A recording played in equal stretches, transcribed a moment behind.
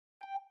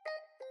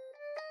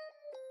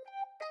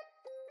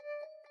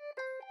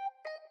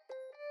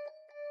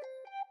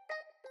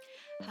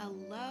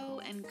Hello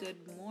and good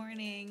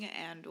morning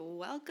and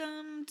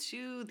welcome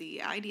to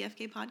the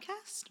IDFK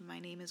podcast. My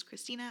name is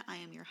Christina. I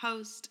am your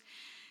host.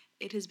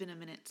 It has been a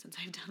minute since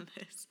I've done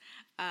this.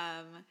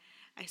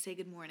 I say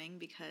good morning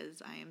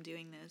because I am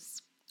doing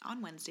this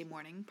on Wednesday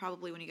morning,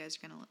 probably when you guys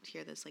are going to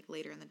hear this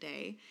later in the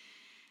day.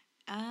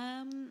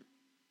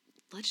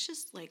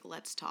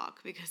 Let's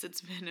talk because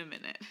it's been a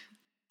minute.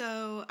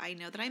 So I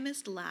know that I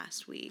missed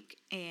last week,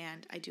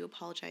 and I do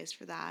apologize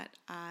for that.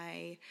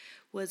 I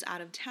was out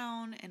of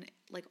town, and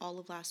all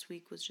of last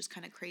week was just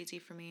kind of crazy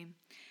for me.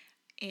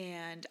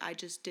 And I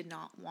just did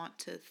not want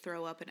to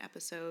throw up an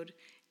episode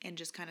and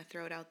just kind of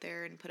throw it out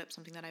there and put up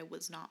something that I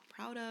was not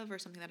proud of or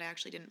something that I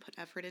actually didn't put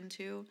effort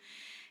into.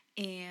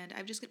 And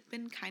I've just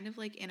been kind of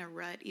in a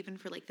rut, even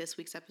for this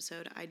week's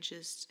episode. I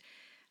just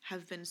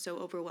have been so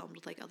overwhelmed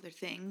with other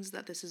things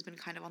that this has been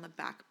kind of on the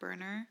back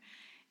burner.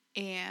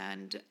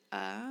 And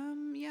I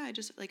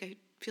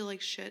feel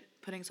like shit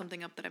putting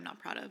something up that I'm not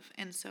proud of.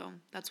 And so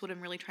that's what I'm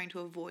really trying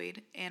to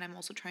avoid. And I'm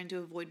also trying to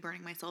avoid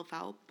burning myself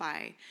out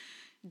by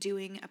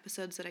doing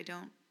episodes that I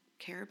don't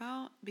care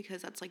about,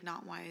 because that's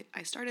not why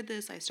I started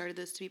this. I started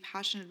this to be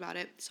passionate about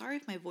it. Sorry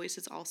if my voice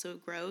is also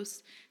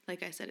gross.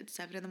 Like I said, it's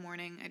 7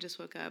 a.m. I just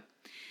woke up.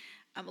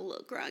 I'm a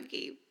little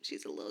groggy.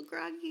 She's a little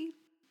groggy.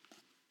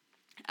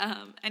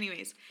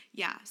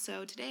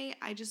 So today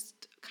I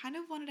just kind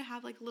of wanted to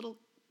have a little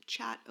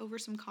chat over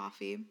some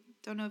coffee.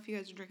 Don't know if you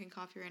guys are drinking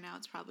coffee right now.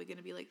 It's probably going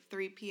to be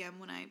 3 p.m.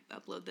 when I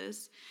upload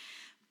this.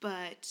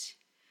 But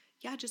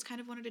yeah, just kind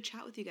of wanted to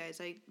chat with you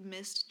guys. I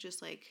missed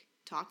just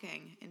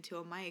talking into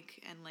a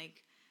mic and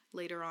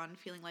later on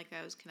feeling like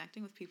I was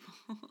connecting with people.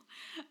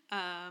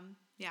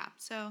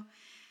 So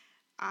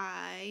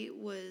I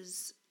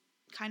was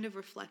kind of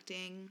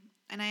reflecting,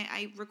 and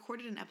I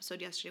recorded an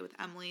episode yesterday with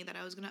Emily that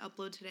I was going to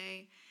upload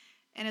today.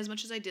 And as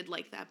much as I did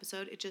like the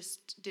episode, it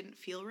just didn't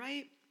feel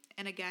right.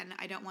 And again,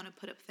 I don't want to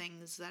put up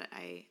things that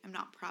I am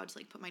not proud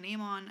to put my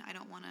name on. I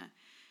don't want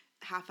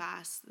to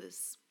half-ass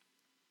this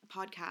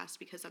podcast,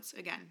 because that's,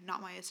 again,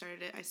 not why I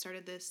started it. I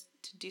started this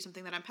to do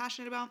something that I'm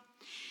passionate about.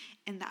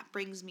 And that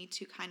brings me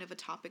to kind of a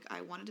topic I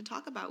wanted to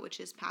talk about,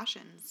 which is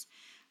passions.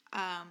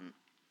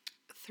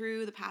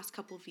 Through the past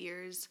couple of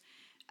years,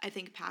 I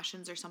think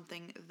passions are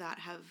something that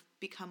have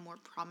become more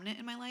prominent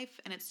in my life.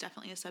 And it's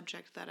definitely a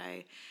subject that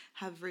I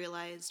have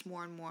realized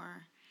more and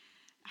more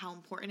how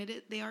important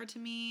they are to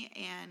me,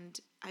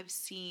 and I've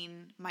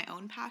seen my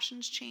own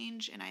passions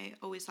change, and I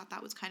always thought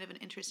that was kind of an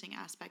interesting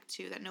aspect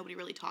too that nobody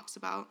really talks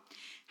about.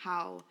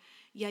 How,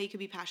 yeah, you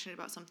could be passionate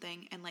about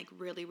something and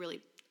really,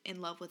 really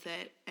in love with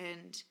it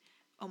and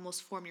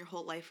almost form your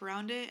whole life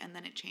around it, and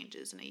then it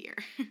changes in a year.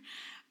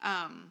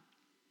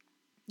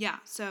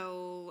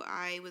 So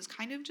I was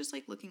kind of just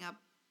looking up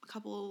a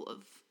couple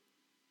of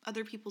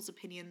other people's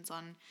opinions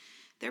on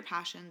their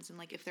passions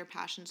and if their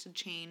passions had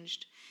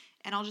changed.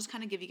 And I'll just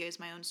kind of give you guys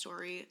my own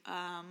story.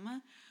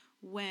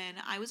 When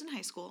I was in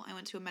high school, I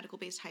went to a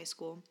medical-based high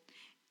school.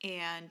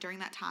 And during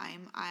that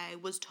time, I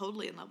was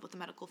totally in love with the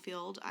medical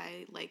field.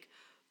 I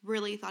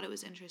really thought it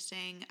was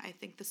interesting. I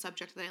think the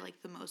subject that I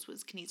liked the most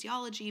was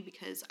kinesiology,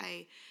 because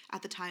I,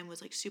 at the time,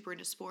 was super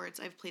into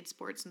sports. I've played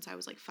sports since I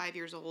was 5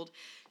 years old.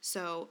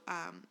 So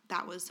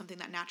that was something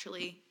that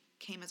naturally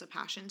came as a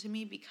passion to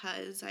me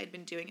because I'd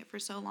been doing it for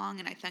so long,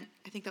 and I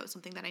think that was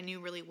something that I knew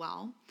really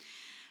well.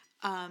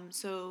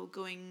 So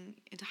going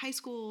into high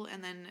school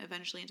and then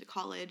eventually into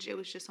college, it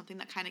was just something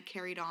that kind of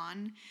carried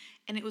on,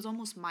 and it was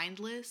almost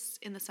mindless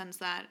in the sense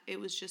that it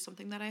was just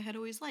something that I had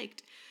always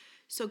liked.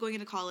 So going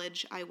into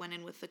college, I went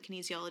in with the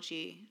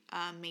kinesiology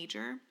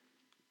major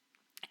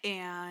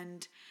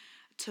and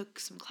took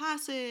some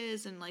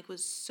classes and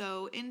was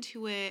so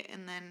into it,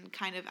 and then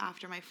kind of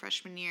after my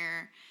freshman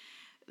year,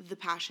 the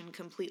passion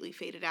completely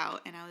faded out,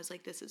 and I was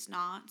like, this is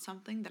not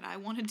something that I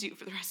want to do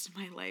for the rest of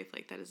my life.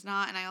 That is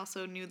not. And I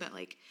also knew that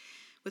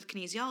with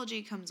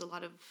kinesiology comes a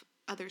lot of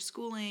other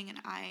schooling, and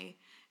I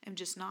am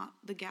just not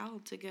the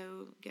gal to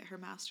go get her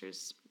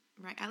master's,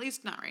 right? At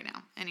least not right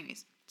now.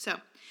 Anyways, so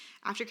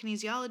after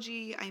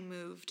kinesiology, I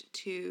moved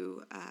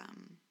to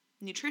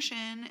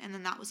nutrition, and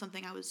then that was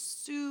something I was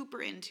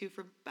super into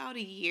for about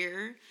a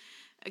year.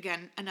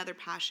 Again, another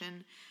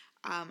passion.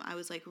 I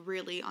was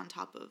really on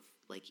top of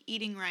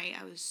eating right.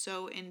 I was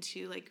so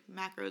into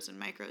macros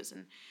and micros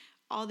and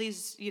all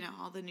these,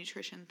 all the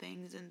nutrition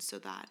things. And so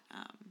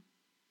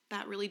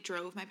that really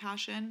drove my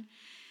passion.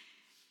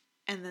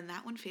 And then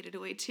that one faded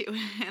away too.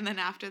 And then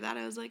after that,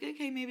 I was like,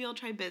 okay, maybe I'll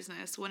try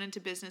business. Went into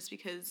business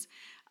because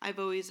I've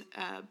always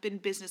been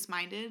business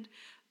minded.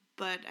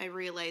 But I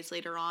realized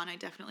later on, I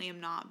definitely am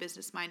not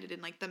business minded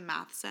in the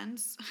math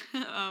sense.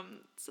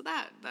 So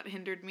that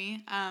hindered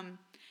me.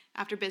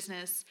 After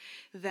business,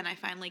 then I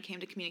finally came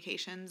to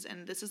communications,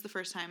 and this is the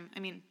first time,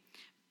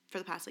 for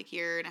the past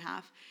year and a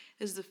half,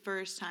 this is the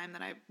first time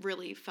that I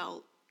really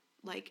felt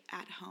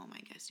at home, I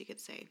guess you could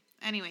say.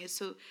 Anyways,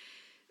 so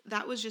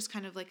that was just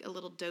kind of a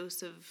little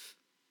dose of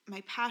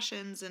my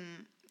passions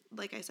and,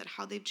 like I said,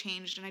 how they've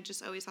changed, and I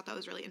just always thought that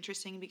was really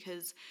interesting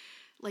because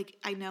like,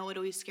 I know it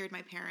always scared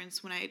my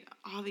parents when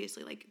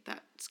obviously, like,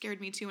 that scared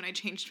me too when I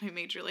changed my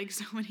major, like,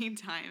 so many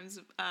times,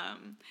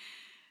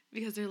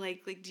 because they're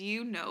like, do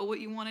you know what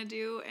you want to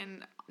do?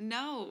 And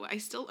no, I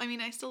still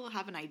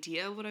have an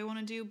idea of what I want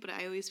to do, but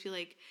I always feel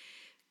like,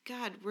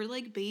 God, we're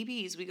like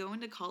babies. We go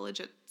into college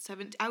at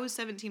 17. I was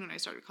 17 when I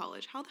started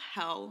college. How the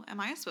hell am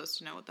I supposed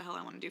to know what the hell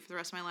I want to do for the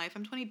rest of my life?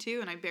 I'm 22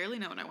 and I barely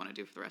know what I want to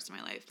do for the rest of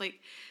my life. Like,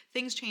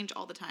 things change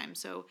all the time.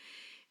 So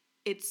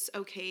it's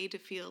okay to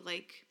feel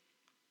like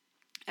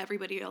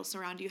everybody else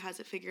around you has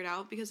it figured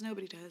out, because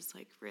nobody does.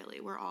 Like,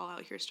 really, we're all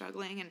out here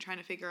struggling and trying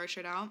to figure our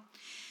shit out.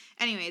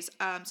 Anyways,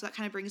 so that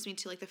kind of brings me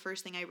to like the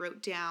first thing I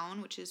wrote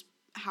down, which is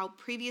how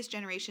previous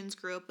generations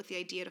grew up with the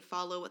idea to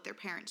follow what their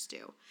parents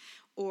do,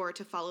 or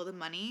to follow the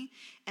money,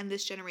 and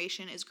this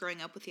generation is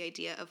growing up with the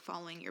idea of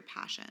following your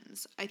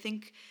passions. I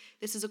think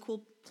this is a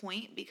cool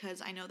point,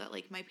 because I know that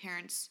like my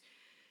parents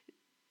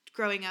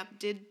growing up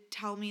did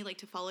tell me like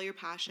to follow your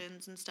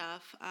passions and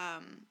stuff,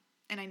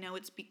 and I know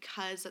it's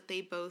because that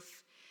they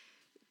both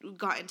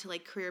got into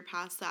like career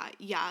paths that,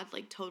 yeah,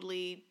 like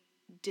totally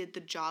did the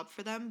job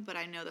for them, but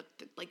I know that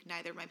like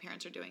neither of my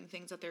parents are doing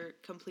things that they're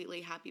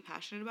completely happy,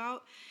 passionate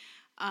about.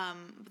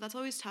 But that's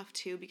always tough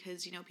too,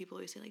 because, you know, people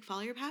always say like,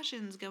 follow your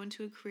passions, go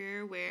into a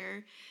career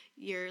where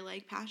you're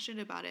like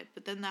passionate about it.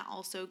 But then that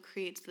also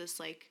creates this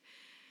like,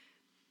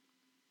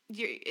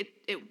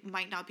 it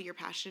might not be your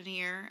passion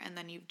year, and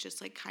then you've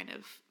just like kind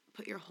of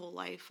put your whole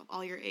life,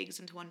 all your eggs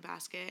into one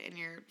basket, and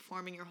you're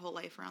forming your whole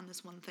life around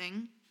this one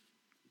thing.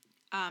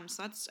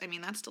 So that's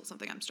still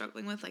something I'm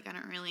struggling with. Like, I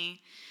don't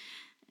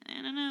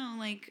know,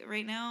 like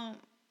right now,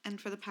 and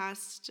for the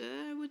past,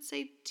 I would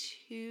say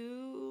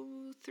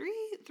 3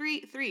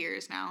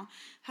 years now,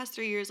 past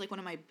 3 years, like one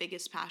of my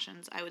biggest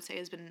passions, I would say,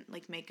 has been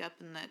like makeup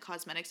and the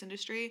cosmetics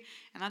industry.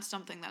 And that's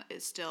something that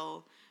is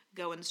still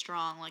going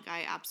strong. Like,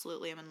 I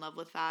absolutely am in love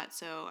with that.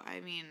 So,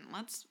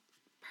 let's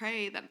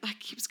pray that that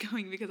keeps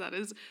going, because that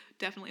is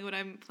definitely what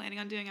I'm planning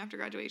on doing after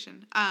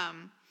graduation.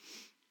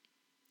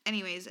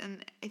 Anyways,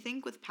 and I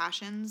think with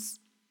passions,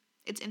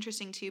 it's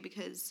interesting too,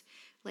 because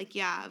like,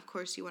 yeah, of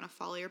course you want to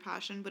follow your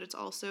passion, but it's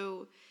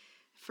also,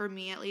 for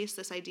me at least,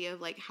 this idea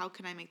of like, how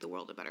can I make the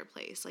world a better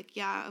place? Like,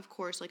 yeah, of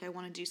course, like I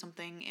want to do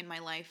something in my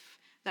life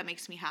that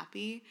makes me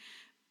happy,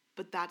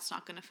 but that's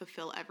not going to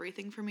fulfill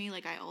everything for me.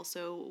 Like, I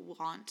also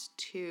want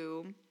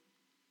to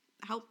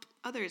help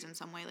others in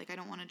some way. Like, I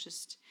don't want to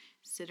just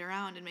sit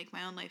around and make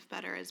my own life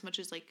better. As much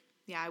as like,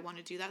 yeah, I want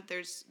to do that,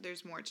 there's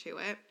more to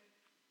it.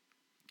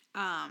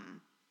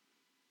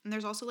 And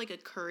there's also like a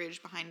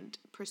courage behind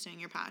pursuing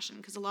your passion,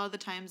 because a lot of the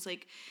times,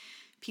 like,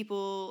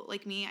 people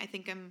like me, I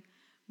think I'm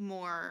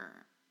more,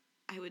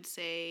 I would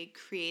say,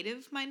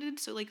 creative minded.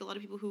 So like a lot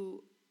of people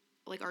who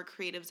like are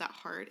creatives at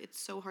heart, it's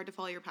so hard to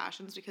follow your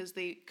passions because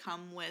they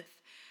come with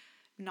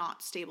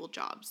not stable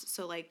jobs.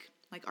 So like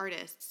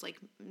artists, like,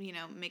 you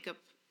know, makeup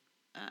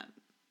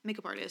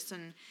artists,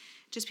 and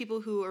just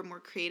people who are more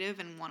creative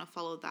and want to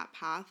follow that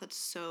path. That's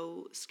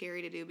so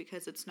scary to do,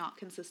 because it's not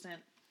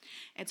consistent.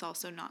 It's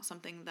also not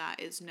something that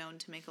is known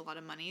to make a lot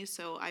of money.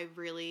 So I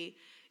really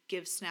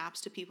give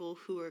snaps to people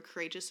who are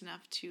courageous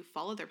enough to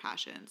follow their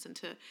passions and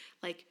to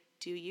like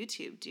do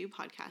YouTube, do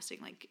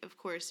podcasting. Like, of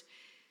course,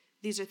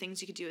 these are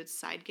things you could do as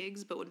side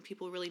gigs, but when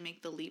people really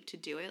make the leap to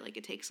do it, like,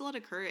 it takes a lot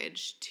of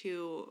courage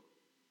to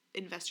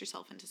invest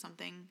yourself into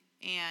something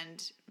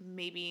and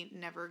maybe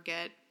never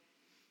get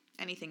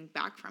anything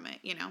back from it,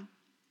 you know?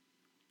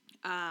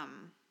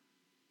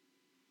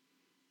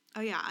 Oh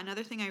yeah,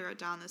 another thing I wrote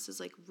down, this is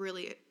like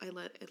really, I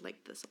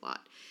like this a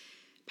lot.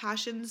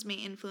 Passions may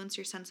influence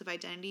your sense of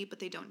identity, but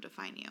they don't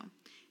define you.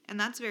 And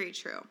that's very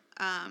true.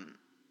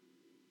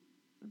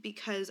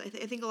 Because I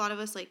think a lot of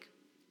us, like,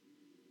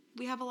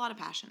 we have a lot of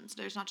passions.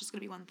 There's not just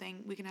going to be one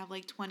thing. We can have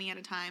like 20 at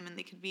a time, and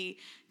they could be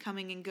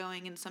coming and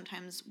going, and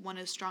sometimes one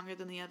is stronger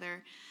than the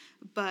other.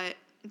 But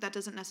that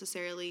doesn't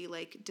necessarily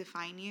like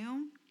define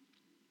you.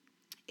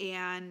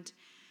 And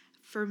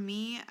for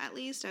me, at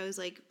least, I was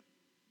like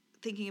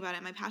thinking about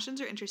it. My passions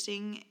are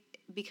interesting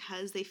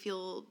because they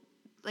feel,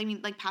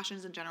 like,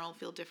 passions in general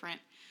feel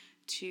different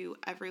to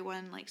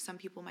everyone. Like, some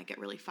people might get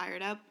really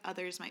fired up.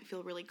 Others might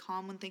feel really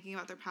calm when thinking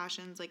about their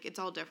passions. Like, it's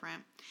all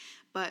different.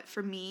 But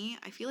for me,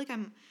 I feel like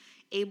I'm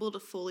able to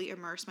fully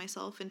immerse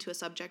myself into a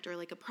subject or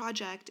like a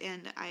project,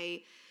 and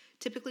I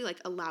typically like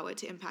allow it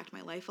to impact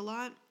my life a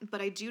lot. But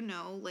I do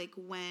know like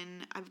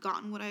when I've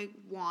gotten what I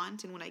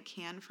want and what I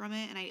can from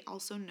it, and I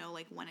also know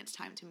like when it's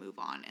time to move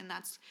on. And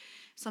that's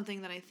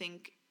something that I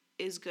think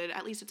is good.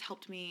 At least it's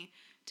helped me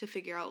to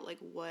figure out like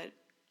what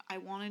I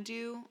want to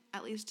do,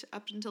 at least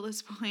up until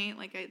this point.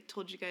 Like I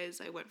told you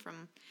guys, I went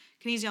from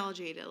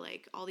kinesiology to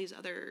like all these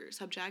other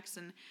subjects,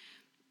 and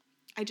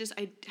I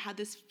had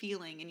this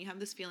feeling, and you have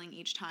this feeling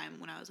each time,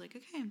 when I was like,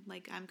 okay,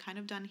 like I'm kind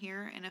of done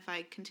here, and if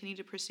I continue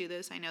to pursue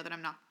this, I know that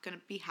I'm not going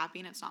to be happy,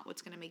 and it's not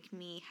what's going to make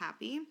me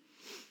happy.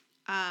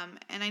 And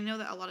I know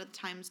that a lot of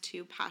times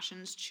too,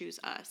 passions choose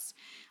us.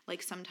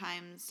 Like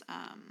sometimes,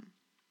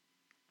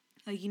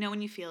 like, you know,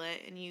 when you feel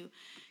it, and you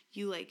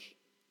like,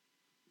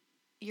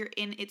 you're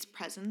in its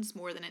presence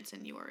more than it's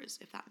in yours,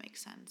 if that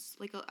makes sense.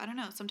 Like, I don't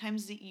know,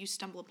 sometimes you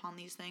stumble upon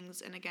these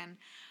things, and again,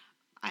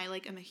 I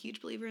like am a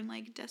huge believer in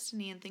like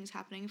destiny and things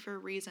happening for a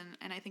reason,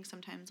 and I think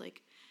sometimes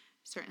like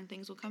certain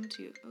things will come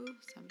to you. Oh,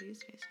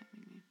 somebody's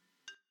FaceTiming me.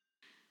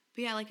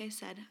 But yeah, like I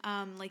said,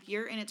 like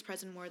you're in its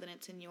present more than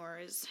it's in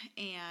yours,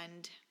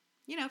 and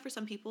you know, for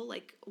some people,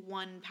 like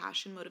one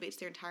passion motivates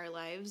their entire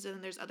lives, and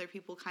then there's other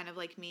people kind of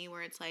like me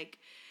where it's like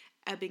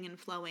ebbing and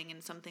flowing,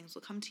 and some things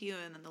will come to you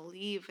and then they'll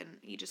leave, and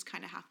you just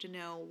kind of have to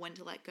know when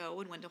to let go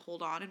and when to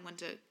hold on and when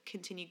to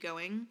continue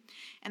going.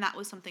 And that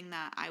was something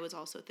that I was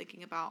also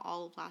thinking about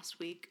all of last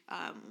week.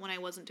 When I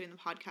wasn't doing the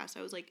podcast,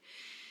 I was like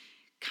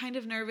kind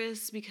of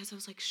nervous because I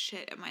was like,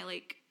 shit, am I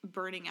like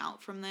burning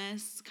out from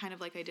this, kind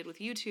of like I did with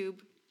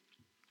YouTube?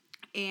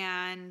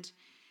 And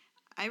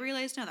I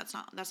realized, no, that's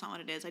not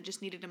what it is. I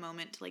just needed a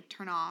moment to like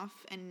turn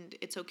off, and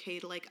it's okay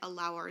to like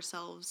allow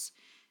ourselves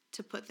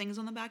to put things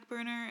on the back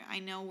burner. I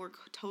know we're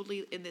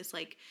totally in this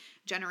like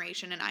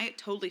generation, and I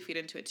totally feed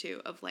into it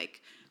too, of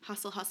like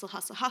hustle, hustle,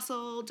 hustle,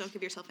 hustle. Don't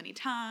give yourself any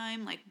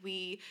time. Like,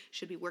 we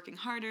should be working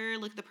harder.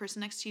 Look at the person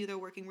next to you. They're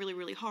working really,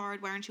 really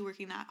hard. Why aren't you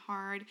working that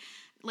hard?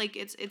 Like,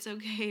 it's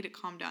okay to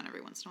calm down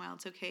every once in a while.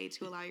 It's okay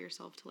to allow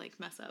yourself to like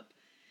mess up.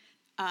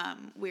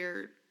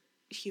 We're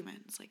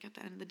humans, like, at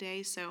the end of the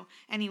day. So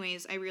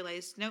anyways, I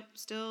realized, nope,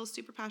 still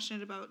super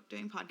passionate about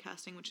doing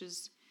podcasting, which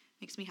is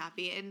makes me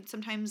happy. And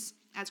sometimes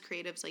as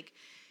creatives, like,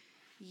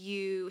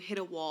 you hit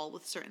a wall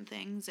with certain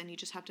things and you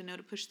just have to know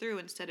to push through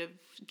instead of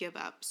give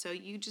up. So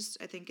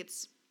I think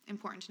it's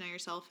important to know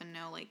yourself and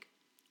know like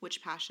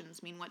which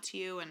passions mean what to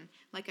you. And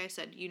like I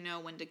said, you know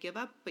when to give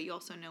up, but you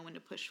also know when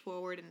to push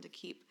forward and to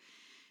keep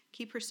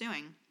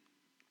pursuing.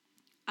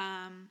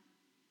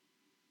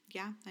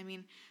 Yeah, I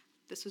mean,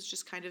 this was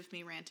just kind of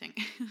me ranting.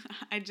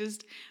 I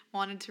just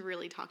wanted to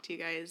really talk to you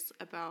guys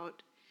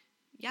about,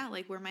 yeah,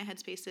 like where my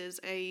headspace is.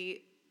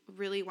 I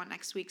really want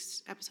next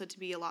week's episode to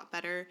be a lot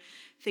better.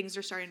 Things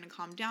are starting to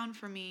calm down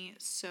for me,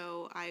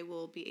 so I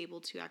will be able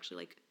to actually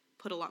like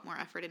put a lot more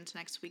effort into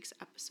next week's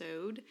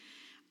episode.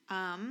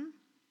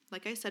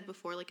 Like I said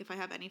before, like if I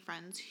have any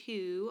friends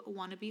who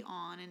want to be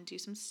on and do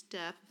some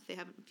stuff,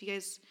 if you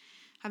guys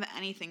have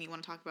anything you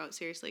want to talk about,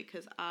 seriously,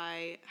 because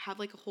I have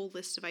like a whole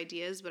list of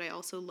ideas, but I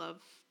also love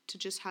to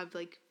just have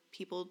like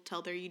people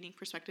tell their unique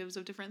perspectives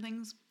of different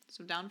things.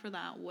 So down for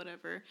that,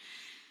 whatever.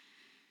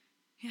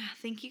 Yeah,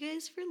 thank you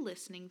guys for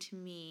listening to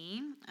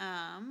me.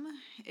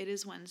 It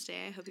is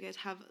Wednesday. I hope you guys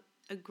have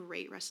a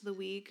great rest of the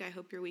week. I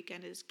hope your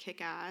weekend is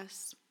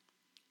kick-ass.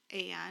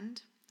 And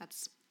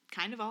that's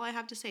kind of all I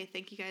have to say.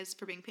 Thank you guys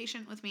for being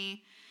patient with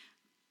me.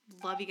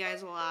 Love you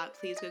guys a lot.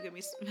 Please go give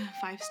me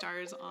 5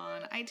 stars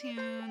on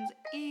iTunes.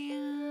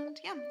 And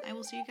yeah, I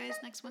will see you guys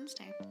next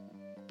Wednesday.